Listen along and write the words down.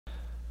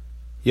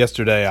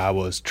Yesterday, I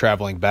was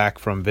traveling back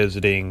from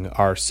visiting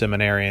our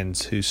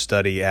seminarians who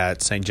study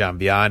at St. John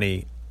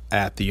Vianney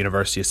at the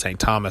University of St.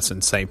 Thomas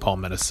in St. Paul,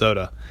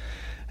 Minnesota.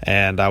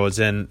 And I was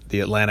in the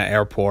Atlanta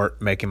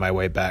airport making my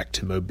way back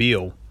to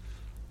Mobile.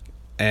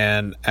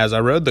 And as I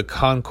rode the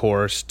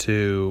concourse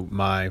to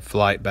my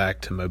flight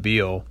back to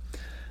Mobile,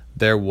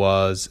 there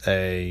was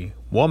a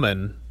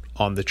woman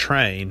on the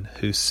train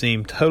who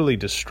seemed totally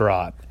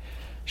distraught.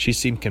 She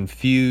seemed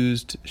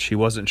confused. She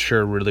wasn't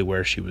sure really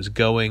where she was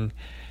going.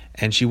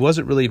 And she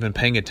wasn't really even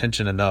paying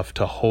attention enough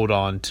to hold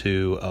on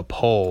to a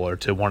pole or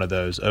to one of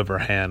those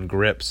overhand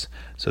grips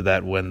so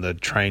that when the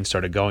train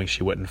started going,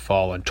 she wouldn't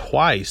fall. And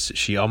twice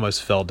she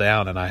almost fell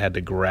down, and I had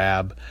to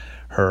grab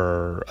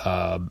her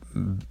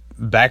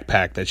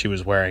backpack that she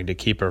was wearing to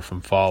keep her from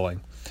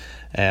falling.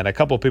 And a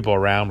couple of people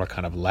around were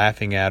kind of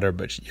laughing at her,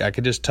 but I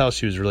could just tell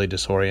she was really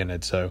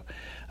disoriented. So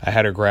I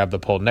had her grab the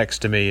pole next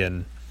to me,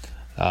 and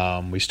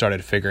we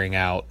started figuring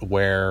out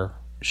where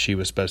she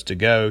was supposed to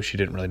go. She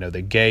didn't really know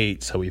the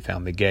gate, so we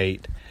found the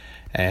gate.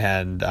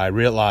 And I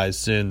realized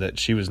soon that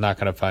she was not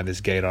going to find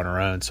this gate on her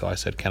own. So I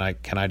said, "Can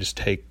I just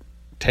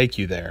take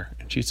you there?"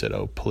 And she said,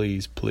 "Oh,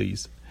 please,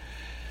 please."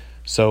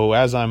 So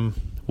as I'm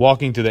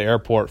walking through the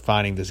airport,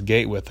 finding this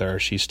gate with her,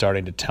 she's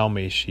starting to tell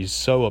me she's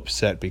so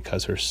upset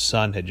because her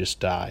son had just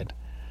died.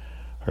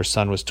 Her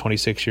son was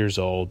 26 years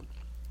old.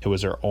 It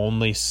was her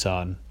only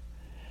son,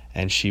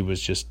 and she was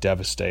just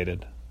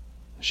devastated.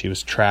 She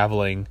was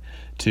traveling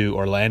to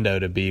Orlando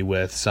to be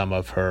with some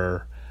of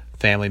her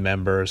family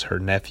members, her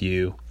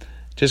nephew,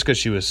 just because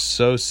she was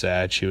so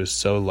sad, she was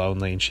so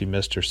lonely, and she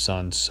missed her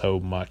son so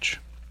much.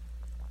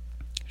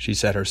 She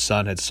said her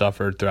son had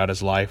suffered throughout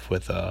his life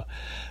with a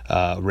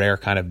rare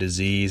kind of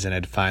disease and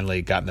had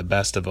finally gotten the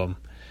best of him.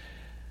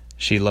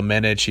 She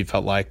lamented she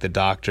felt like the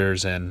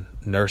doctors and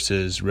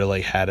nurses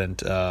really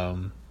hadn't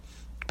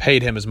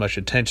paid him as much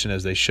attention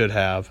as they should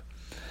have.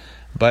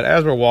 But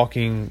as we're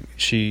walking,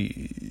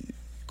 she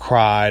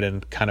cried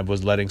and kind of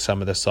was letting some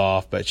of this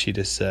off, but she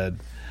just said,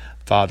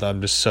 "Father, I'm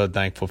just so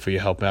thankful for you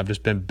helping me. I've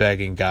just been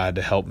begging God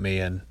to help me,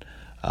 and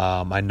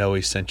I know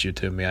He sent you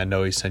to me. I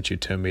know He sent you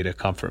to me to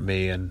comfort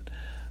me, and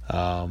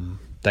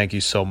thank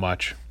you so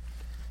much."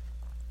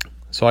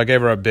 So I gave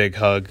her a big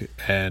hug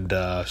and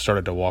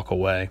started to walk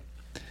away.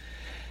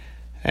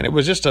 And it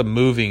was just a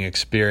moving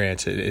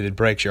experience. It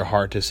breaks your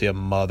heart to see a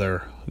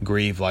mother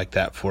grieve like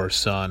that for her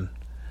son.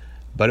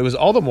 But it was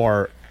all the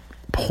more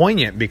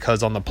poignant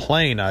because on the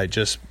plane I had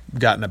just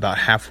gotten about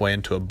halfway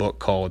into a book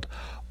called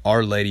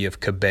Our Lady of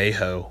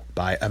Kibeho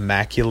by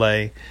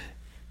Immaculée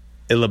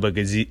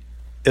Ilibagiza.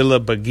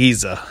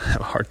 I have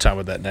a hard time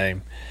with that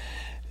name.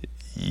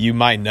 You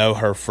might know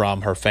her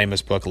from her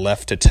famous book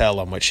Left to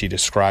Tell, in which she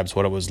describes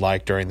what it was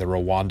like during the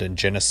Rwandan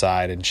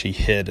genocide, and she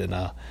hid in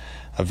a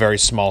very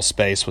small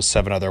space with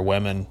 7 other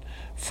women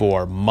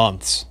for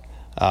months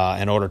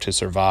in order to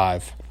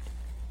survive.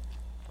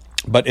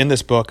 But in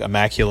this book,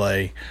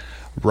 Immaculée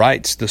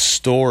writes the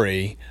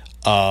story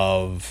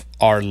of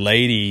Our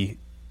Lady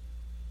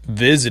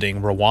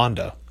visiting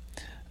Rwanda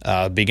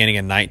beginning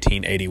in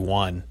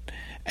 1981.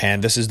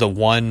 And this is the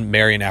one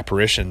Marian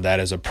apparition that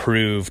is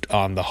approved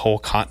on the whole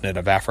continent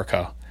of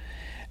Africa.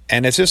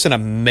 And it's just an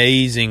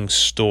amazing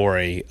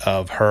story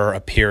of her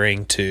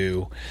appearing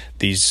to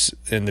these,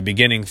 in the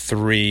beginning,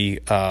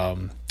 3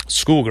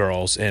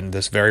 schoolgirls in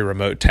this very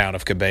remote town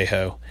of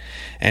Kibeho,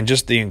 and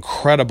just the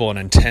incredible and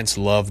intense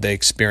love they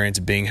experience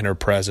being in her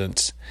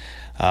presence,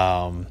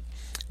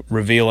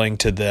 revealing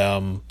to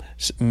them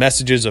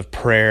messages of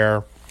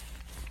prayer,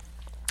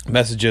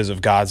 messages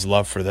of God's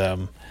love for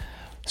them,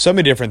 so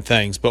many different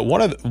things. But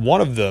one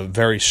of the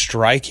very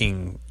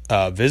striking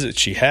visits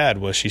she had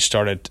was she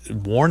started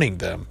warning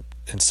them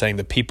and saying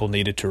that people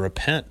needed to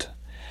repent.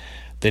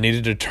 They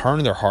needed to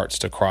turn their hearts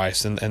to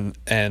Christ. And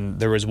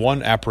there was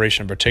one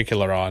apparition in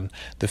particular on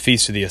the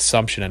Feast of the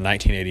Assumption in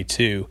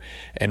 1982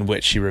 in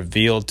which she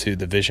revealed to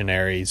the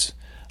visionaries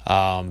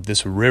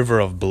this river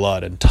of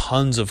blood and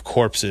tons of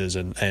corpses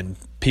and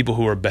people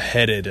who were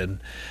beheaded and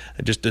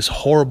just this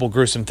horrible,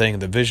 gruesome thing.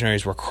 And the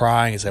visionaries were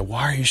crying and said,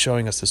 "Why are you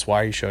showing us this?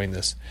 Why are you showing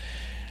this?"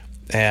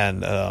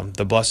 And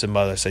the Blessed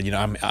Mother said,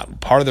 I'm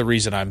part of the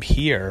reason I'm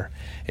here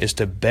is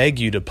to beg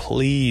you to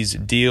please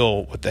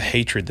deal with the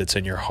hatred that's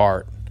in your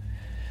heart.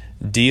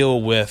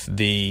 Deal with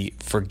the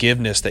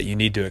forgiveness that you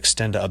need to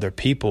extend to other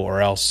people,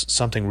 or else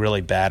something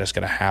really bad is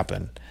going to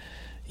happen.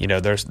 There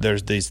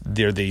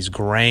are these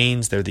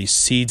grains, there are these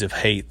seeds of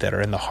hate that are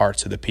in the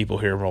hearts of the people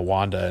here in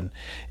Rwanda,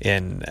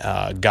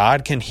 and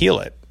God can heal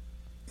it.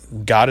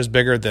 God is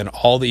bigger than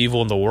all the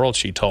evil in the world,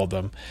 she told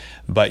them,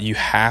 but you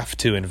have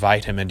to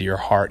invite Him into your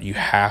heart. You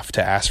have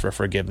to ask for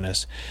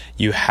forgiveness.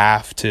 You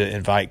have to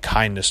invite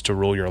kindness to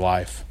rule your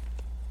life.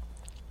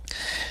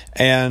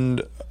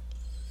 And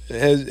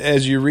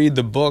as you read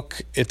the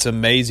book, it's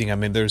amazing. I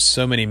mean, there's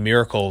so many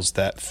miracles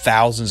that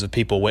thousands of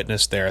people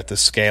witnessed there at the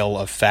scale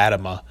of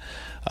Fatima.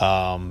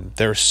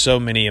 There are so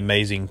many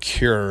amazing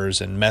cures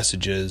and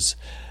messages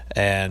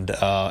and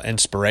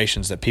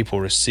inspirations that people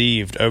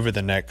received over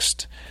the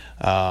next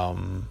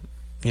 10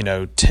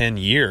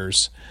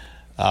 years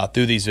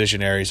through these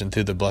visionaries and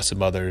through the Blessed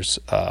Mother's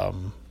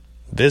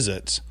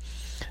visits.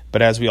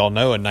 But as we all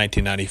know, in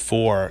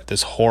 1994,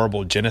 this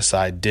horrible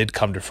genocide did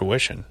come to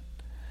fruition.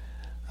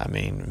 I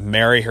mean,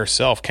 Mary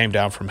herself came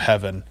down from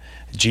heaven.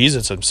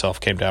 Jesus himself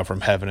came down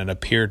from heaven and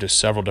appeared to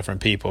several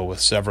different people with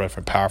several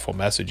different powerful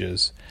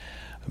messages.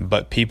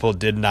 But people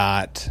did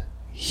not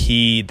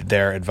heed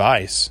their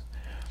advice.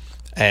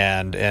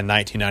 And in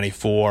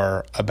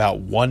 1994, about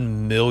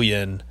 1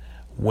 million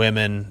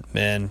women,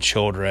 men,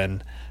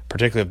 children,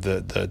 particularly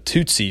of the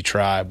Tutsi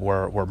tribe,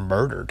 were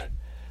murdered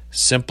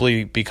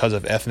simply because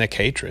of ethnic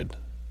hatred.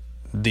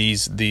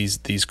 These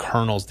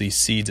kernels, these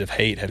seeds of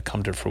hate had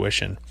come to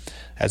fruition,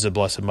 as the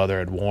Blessed Mother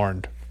had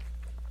warned.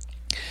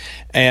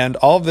 And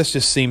all of this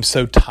just seems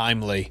so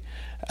timely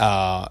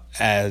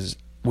as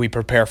we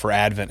prepare for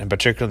Advent, and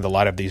particularly in the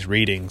light of these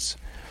readings,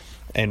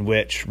 in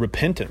which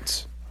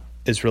repentance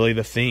is really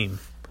the theme.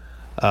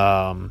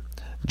 John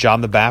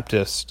the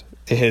Baptist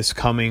is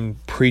coming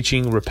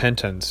preaching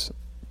repentance,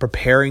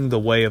 preparing the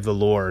way of the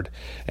Lord,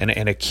 and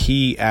a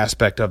key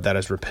aspect of that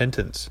is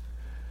repentance,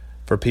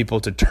 for people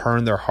to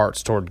turn their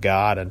hearts toward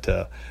God and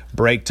to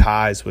break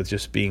ties with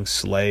just being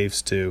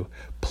slaves to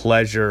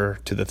pleasure,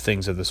 to the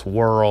things of this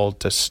world,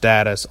 to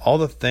status, all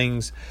the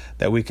things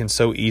that we can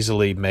so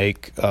easily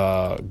make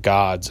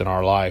gods in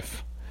our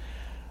life.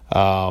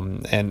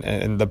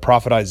 And the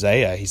prophet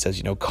Isaiah, he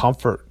says,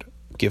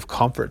 give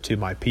comfort to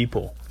my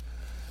people.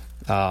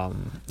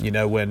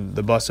 When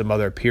the Blessed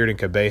Mother appeared in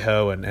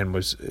Kibeho and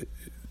was,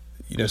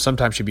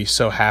 sometimes she'd be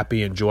so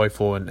happy and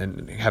joyful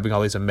and having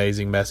all these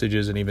amazing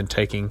messages and even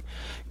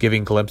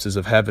giving glimpses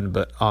of heaven.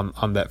 But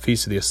on that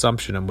Feast of the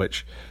Assumption, in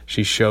which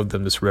she showed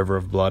them this river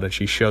of blood and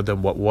she showed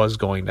them what was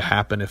going to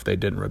happen if they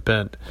didn't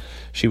repent,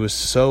 she was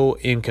so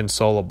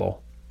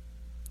inconsolable.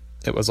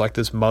 It was like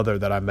this mother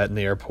that I met in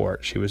the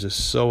airport. She was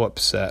just so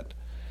upset.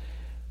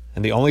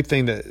 And the only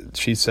thing that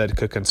she said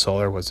could console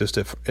her was just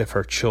if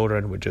her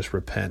children would just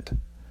repent,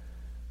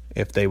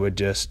 if they would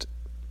just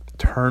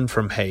turn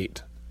from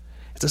hate.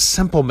 It's a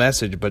simple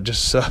message, but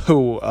just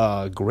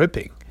so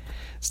gripping.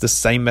 It's the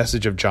same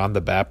message of John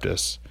the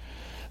Baptist.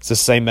 It's the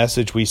same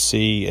message we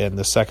see in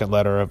the second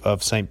letter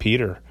of St.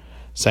 Peter,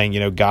 saying,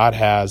 God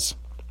has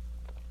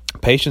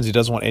patience. He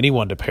doesn't want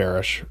anyone to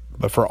perish,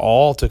 but for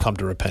all to come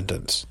to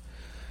repentance.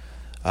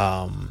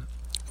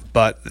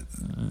 But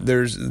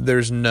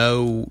there's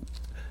no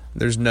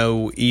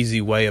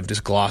easy way of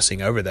just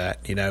glossing over that.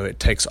 It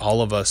takes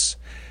all of us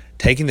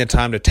taking the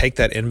time to take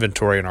that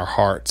inventory in our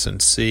hearts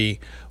and see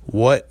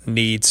what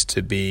needs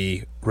to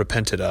be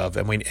repented of.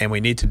 And we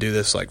need to do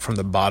this from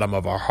the bottom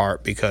of our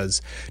heart,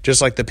 because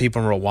just like the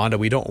people in Rwanda,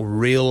 we don't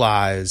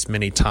realize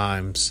many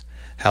times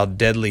how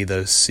deadly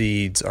those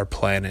seeds are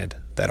planted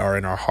that are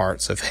in our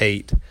hearts of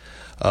hate,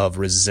 of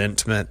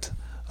resentment,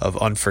 of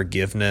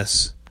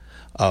unforgiveness,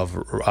 of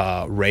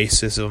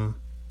racism,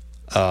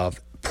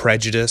 of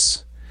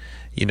prejudice.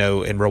 In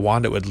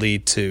Rwanda, it would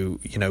lead to,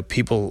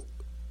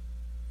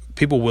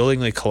 people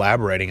willingly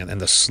collaborating in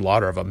the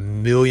slaughter of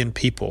 1 million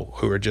people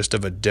who are just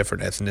of a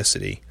different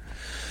ethnicity.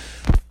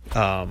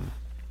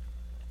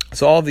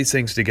 So all of these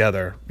things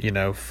together,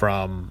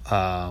 from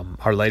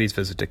Our Lady's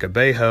visit to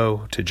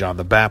Kibeho, to John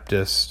the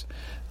Baptist,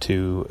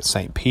 to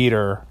St.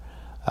 Peter,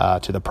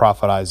 to the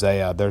prophet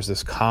Isaiah, there's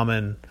this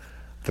common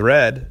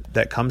thread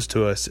that comes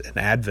to us in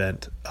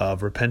Advent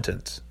of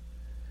repentance.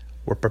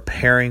 We're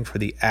preparing for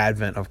the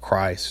advent of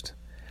Christ.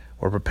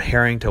 We're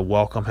preparing to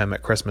welcome him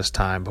at Christmas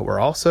time, but we're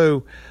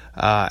also,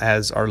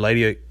 as Our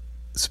Lady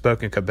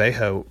spoke in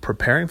Kibeho,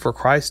 preparing for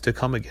Christ to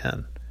come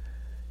again.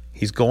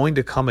 He's going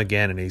to come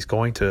again, and he's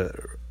going to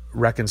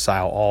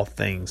reconcile all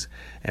things.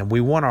 And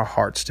we want our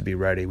hearts to be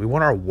ready. We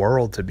want our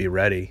world to be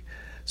ready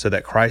so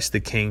that Christ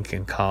the King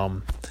can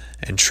come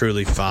and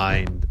truly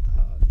find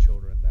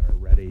children that are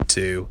ready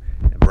to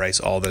embrace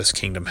all that his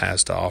kingdom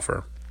has to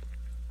offer.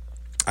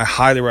 I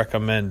highly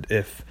recommend,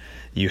 if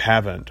you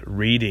haven't,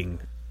 reading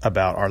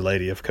about Our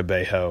Lady of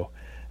Kibeho,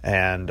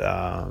 and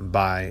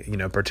by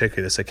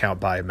particularly this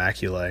account by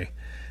Immaculée.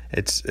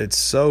 It's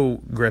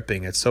so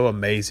gripping. It's so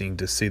amazing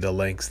to see the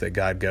lengths that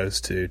God goes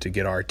to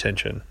get our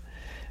attention,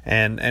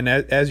 and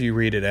as you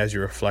read it, as you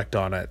reflect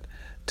on it,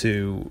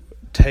 to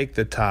take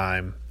the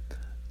time.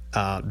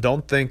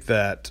 Don't think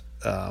that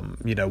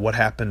what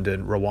happened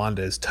in Rwanda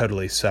is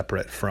totally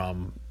separate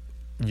from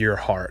your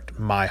heart,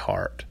 my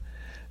heart,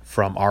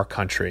 from our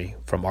country,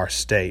 from our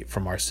state,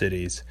 from our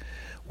cities.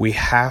 We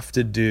have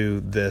to do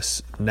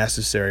this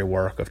necessary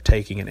work of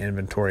taking an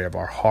inventory of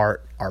our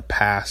heart, our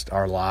past,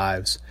 our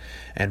lives,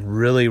 and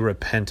really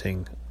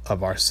repenting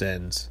of our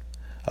sins,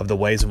 of the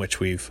ways in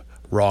which we've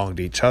wronged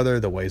each other,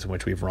 the ways in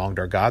which we've wronged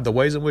our God, the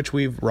ways in which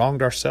we've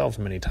wronged ourselves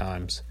many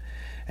times.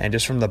 And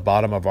just from the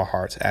bottom of our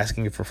hearts,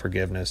 asking for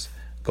forgiveness,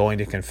 going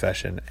to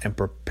confession, and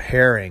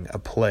preparing a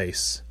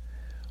place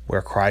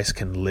where Christ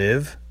can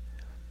live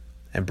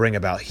and bring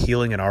about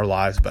healing in our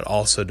lives, but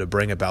also to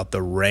bring about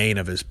the reign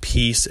of his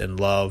peace and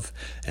love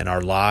in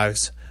our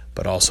lives,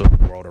 but also in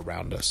the world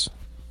around us.